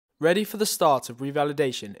Ready for the start of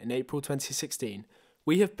revalidation in April 2016,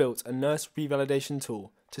 we have built a nurse revalidation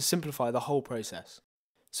tool to simplify the whole process.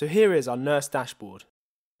 So here is our nurse dashboard.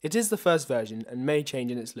 It is the first version and may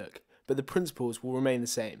change in its look, but the principles will remain the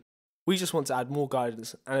same. We just want to add more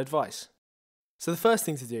guidance and advice. So the first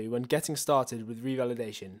thing to do when getting started with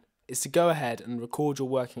revalidation is to go ahead and record your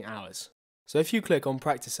working hours. So if you click on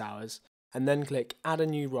practice hours and then click add a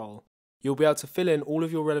new role, you'll be able to fill in all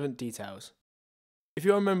of your relevant details. If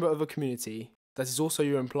you're a member of a community that is also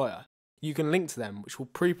your employer, you can link to them, which will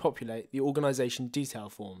pre-populate the organisation detail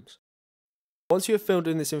forms. Once you have filled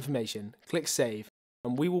in this information, click save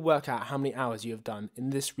and we will work out how many hours you have done in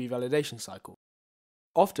this revalidation cycle.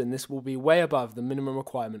 Often this will be way above the minimum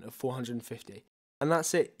requirement of 450, and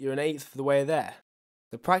that's it, you're an eighth of the way there.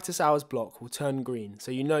 The practice hours block will turn green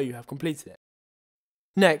so you know you have completed it.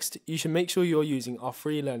 Next, you should make sure you're using our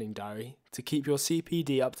free learning diary to keep your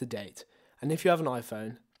CPD up to date. And if you have an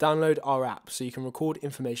iPhone, download our app so you can record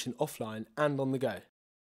information offline and on the go.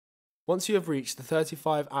 Once you have reached the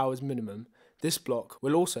 35 hours minimum, this block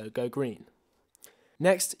will also go green.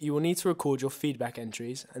 Next, you will need to record your feedback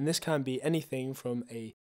entries, and this can be anything from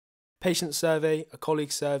a patient survey, a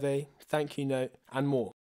colleague survey, thank you note, and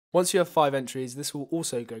more. Once you have 5 entries, this will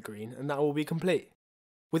also go green, and that will be complete.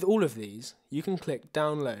 With all of these, you can click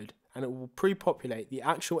download and it will pre-populate the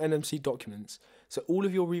actual NMC documents, so all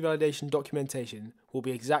of your revalidation documentation will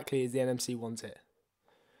be exactly as the NMC wants it.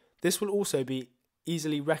 This will also be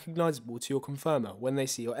easily recognisable to your confirmer when they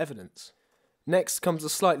see your evidence. Next comes the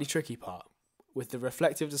slightly tricky part, with the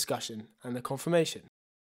reflective discussion and the confirmation.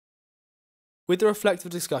 With the reflective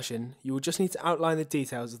discussion, you will just need to outline the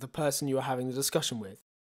details of the person you are having the discussion with,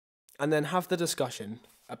 and then have the discussion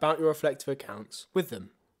about your reflective accounts with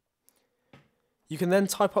them. You can then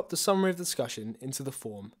type up the summary of the discussion into the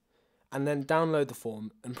form, and then download the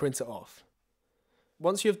form and print it off.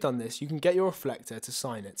 Once you have done this, you can get your reflector to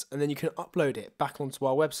sign it, and then you can upload it back onto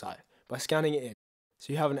our website by scanning it in,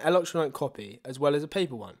 so you have an electronic copy as well as a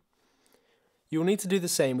paper one. You will need to do the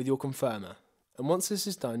same with your confirmer, and once this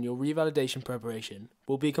is done, your revalidation preparation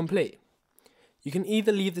will be complete. You can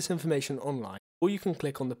either leave this information online, or you can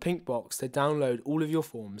click on the pink box to download all of your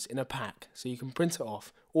forms in a pack so you can print it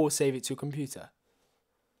off or save it to your computer.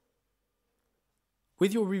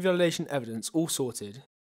 With your revalidation evidence all sorted,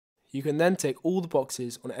 you can then tick all the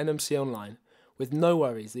boxes on NMC Online with no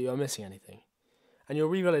worries that you are missing anything, and your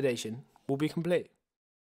revalidation will be complete.